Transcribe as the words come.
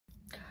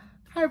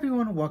Hi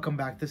everyone, welcome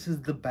back. This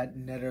is the Bet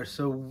Knitter.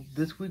 So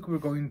this week we're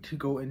going to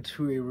go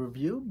into a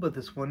review, but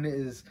this one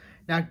is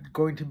not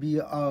going to be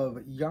of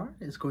yarn,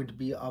 it's going to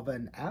be of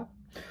an app.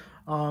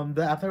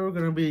 The app that we're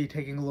going to be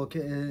taking a look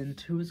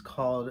into is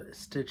called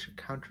Stitch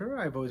Counter.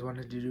 I've always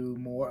wanted to do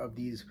more of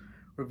these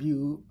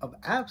review of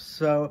apps,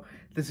 so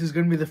this is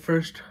going to be the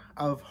first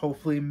of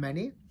hopefully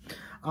many.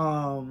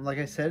 Like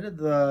I said,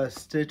 the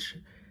Stitch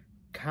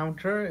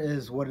Counter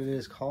is what it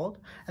is called.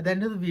 At the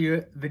end of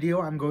the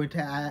video, I'm going to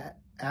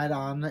add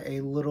on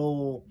a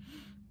little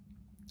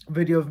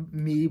video of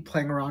me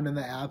playing around in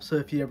the app, so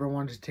if you ever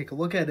wanted to take a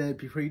look at it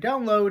before you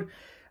download,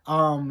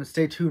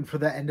 stay tuned for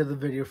the end of the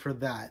video for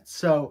that.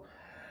 So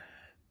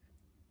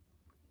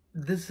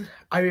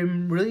I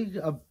am really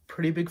a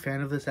pretty big fan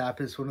of this app.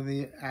 It's one of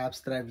the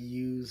apps that I've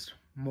used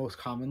most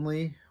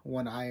commonly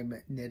when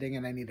I'm knitting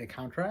and I need a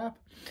counter app.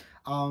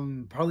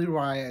 Probably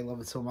why I love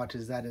it so much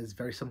is that it's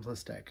very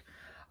simplistic.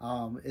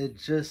 It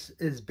just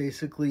is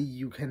basically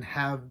you can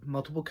have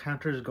multiple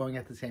counters going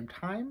at the same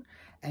time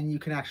and you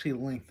can actually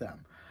link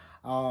them.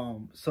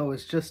 So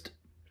it's just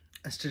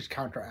a Stitch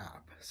Counter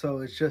app. So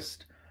it's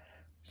just,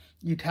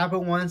 you tap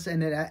it once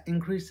and it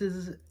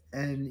increases,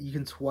 and you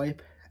can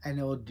swipe and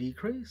it will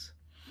decrease.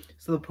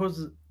 So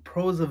the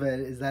pros of it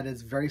is that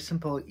it's very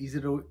simple,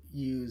 easy to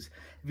use.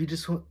 If you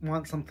just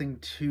want something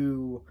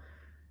to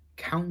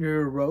count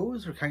your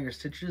rows or count your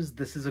stitches,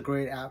 this is a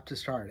great app to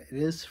start. It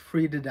is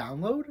free to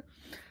download.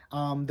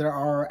 There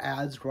are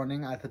ads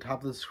running at the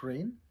top of the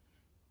screen,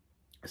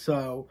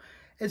 so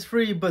it's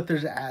free, but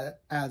there's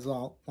ads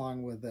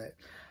along with it.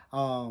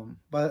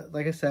 But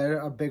like I said,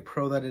 a big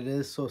pro that it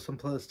is so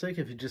simplistic.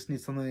 If you just need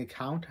something to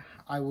count,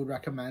 I would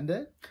recommend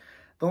it.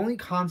 The only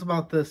cons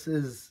about this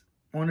is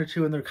one or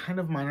two, and they're kind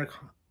of minor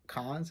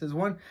cons. Is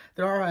one,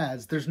 there are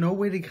ads. There's no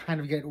way to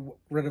kind of get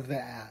rid of the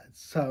ads.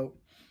 So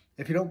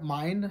if you don't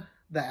mind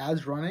the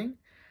ads running,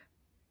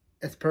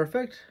 it's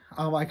perfect.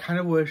 I kind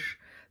of wish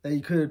that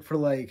you could, for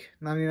like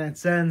 99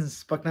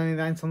 cents,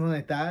 $1.99, something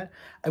like that.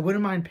 I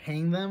wouldn't mind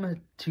paying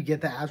them to get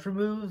the ads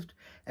removed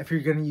if you're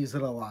going to use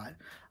it a lot.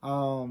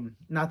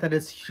 Not that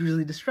it's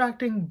hugely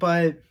distracting,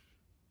 but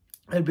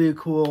it'd be a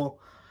cool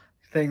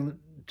thing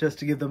just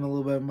to give them a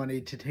little bit of money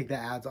to take the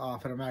ads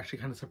off. And I'm actually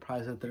kind of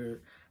surprised that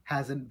there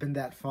hasn't been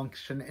that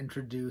function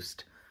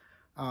introduced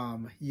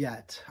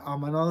yet.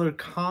 Another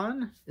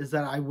con is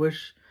that I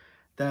wish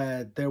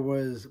that there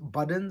was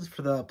buttons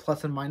for the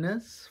plus and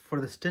minus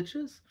for the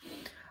stitches.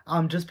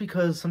 Just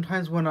because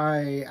sometimes when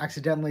I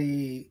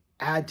accidentally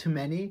add too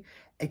many,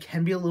 it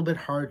can be a little bit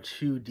hard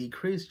to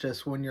decrease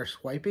just when you're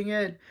swiping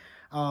it.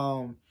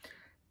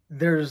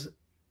 There's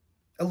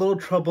a little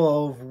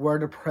trouble of where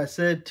to press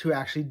it to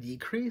actually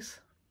decrease.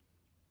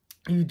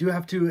 You do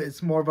have to,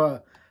 it's more of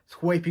a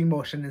swiping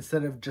motion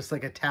instead of just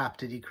like a tap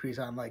to decrease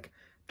on like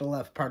the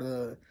left part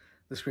of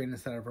the screen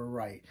instead of a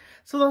right.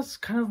 So that's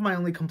kind of my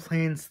only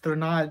complaints. They're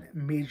not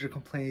major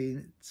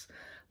complaints.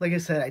 Like I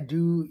said, I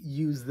do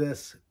use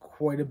this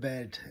quite a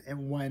bit,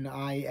 and when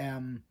I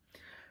am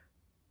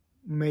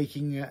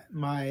making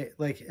my,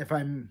 like if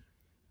I'm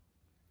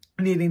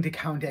needing to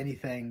count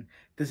anything,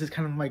 this is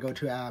kind of my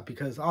go-to app,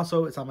 because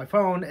also it's on my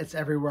phone, it's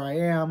everywhere I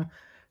am,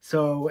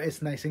 so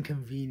it's nice and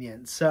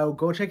convenient. So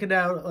go check it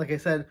out. Like I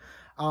said,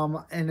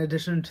 in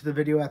addition to the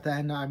video at the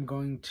end, I'm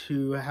going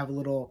to have a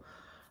little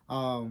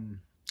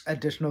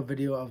additional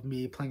video of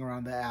me playing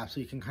around the app so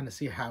you can kind of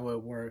see how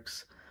it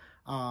works.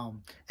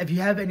 If you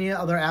have any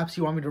other apps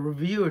you want me to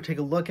review or take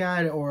a look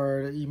at,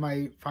 or you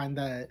might find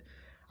that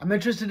I'm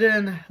interested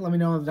in, let me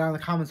know down in the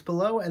comments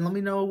below, and let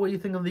me know what you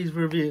think of these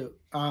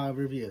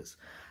reviews.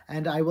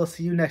 And I will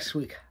see you next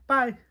week.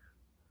 Bye!